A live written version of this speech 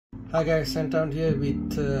Hi guys, scenthound here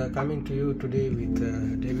with coming to you today with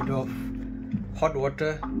Davidoff Hot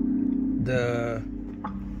Water, the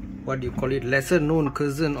what do you call it, lesser known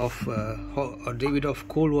cousin of Davidoff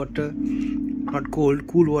Cold Water, not cold,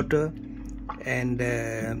 cool water. And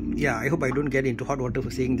yeah, I hope I don't get into hot water for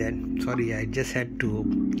saying that. Sorry, I just had to,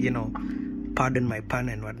 pardon my pun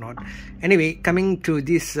and whatnot. Anyway, coming to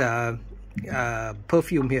this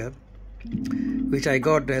perfume here, which I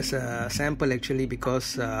got as a sample actually,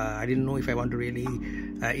 because I didn't know if I want to really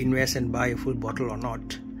invest and buy a full bottle or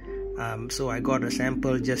not. So I got a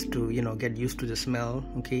sample just to get used to the smell.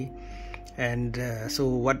 Okay, and so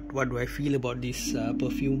what do I feel about this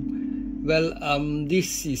perfume? Well,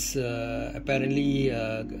 this is apparently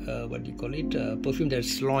what do you call it, perfume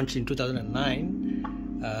that's launched in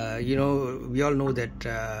 2009. We all know that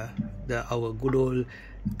our good old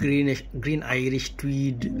green Irish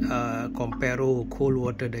tweed Comparo cold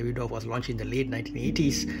water Davidoff was launched in the late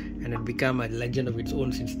 1980s and had become a legend of its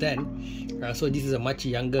own since then. So this is a much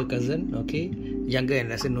younger cousin, okay, younger and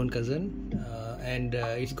lesser known cousin, and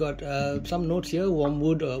it's got some notes here: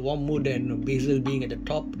 wormwood and basil being at the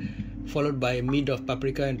top, followed by a mid of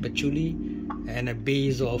paprika and patchouli, and a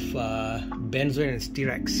base of benzoin and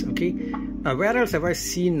styrax. Okay, now where else have I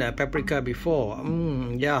seen paprika before?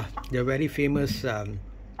 Yeah, the very famous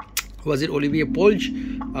was it Olivier Polge,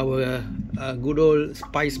 our good old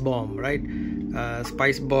spice bomb, right?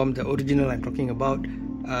 Spice bomb, the original I'm talking about.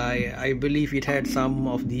 I believe it had some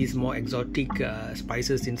of these more exotic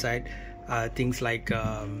spices inside, things like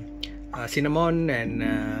cinnamon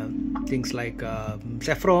and things like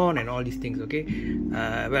saffron and all these things. Okay,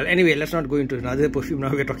 well, anyway, let's not go into another perfume now.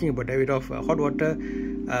 We're talking about Davidoff Hot Water.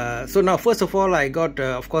 So now, first of all, I got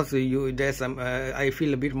of course there's some I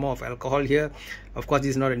feel a bit more of alcohol here. Of course, this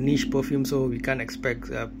is not a niche perfume, so we can't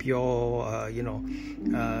expect pure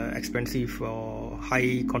expensive or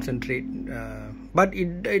high concentrate, but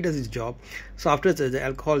it does its job. So after the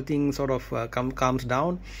alcohol thing sort of calms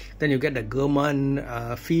down, then you get the gourmand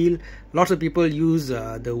feel. Lots of people use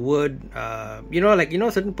the word,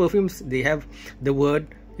 certain perfumes, they have the word,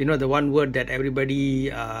 the one word that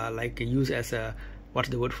everybody use as a, what's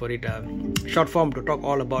the word for it, short form to talk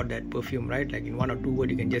all about that perfume, right? Like in one or two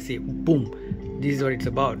words you can just say boom, this is what it's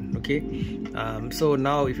about. Okay, so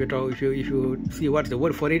now if you see what's the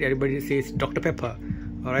word for it, everybody says Dr. Pepper.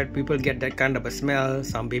 All right, people get that kind of a smell,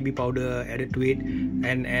 some baby powder added to it,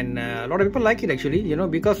 and a lot of people like it actually,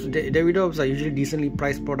 because Davidoffs are usually decently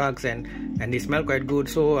priced products and they smell quite good.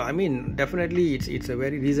 So I mean, definitely it's a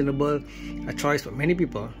very reasonable choice for many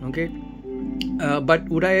people. Okay, but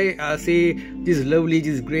would I say this is lovely,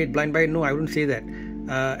 this is great, blind buy? No, I wouldn't say that.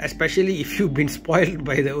 Especially if you've been spoiled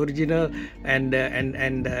by the original and the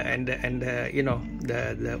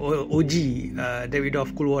OG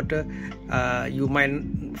Davidoff Cool Water, you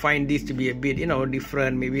might find this to be a bit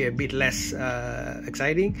different, maybe a bit less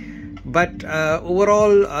exciting. But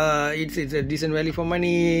overall, it's a decent value for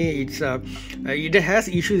money. It has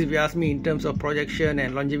issues, if you ask me, in terms of projection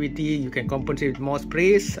and longevity. You can compensate with more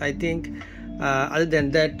sprays, I think. Other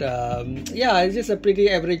than that, yeah, it's just a pretty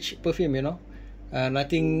average perfume,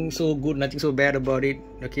 nothing so good, nothing so bad about it.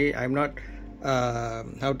 Okay, I'm not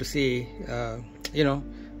how to say,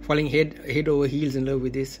 falling head over heels in love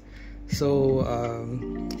with this. So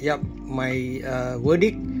yeah, my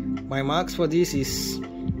verdict, my marks for this is,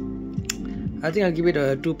 I think I'll give it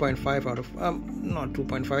a 2.5 out of not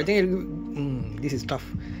 2.5. I think this is tough,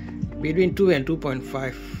 between 2 and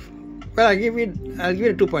 2.5. Well, I'll give it a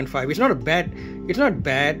 2.5. It's not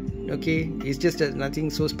bad. Okay, it's just nothing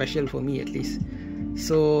so special for me, at least.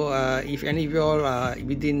 So if any of y'all are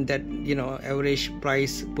within that average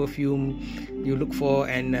price perfume you look for,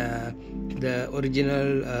 and the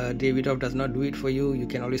original Davidoff does not do it for you, you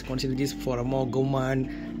can always consider this for a more gourmand,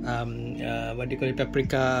 what do you call it,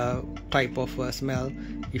 paprika type of smell,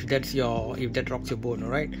 if that rocks your boat. All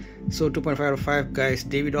right, so 2.5 out of 5, guys.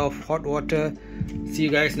 Davidoff Hot Water. See you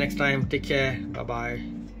guys next time. Take care. Bye bye.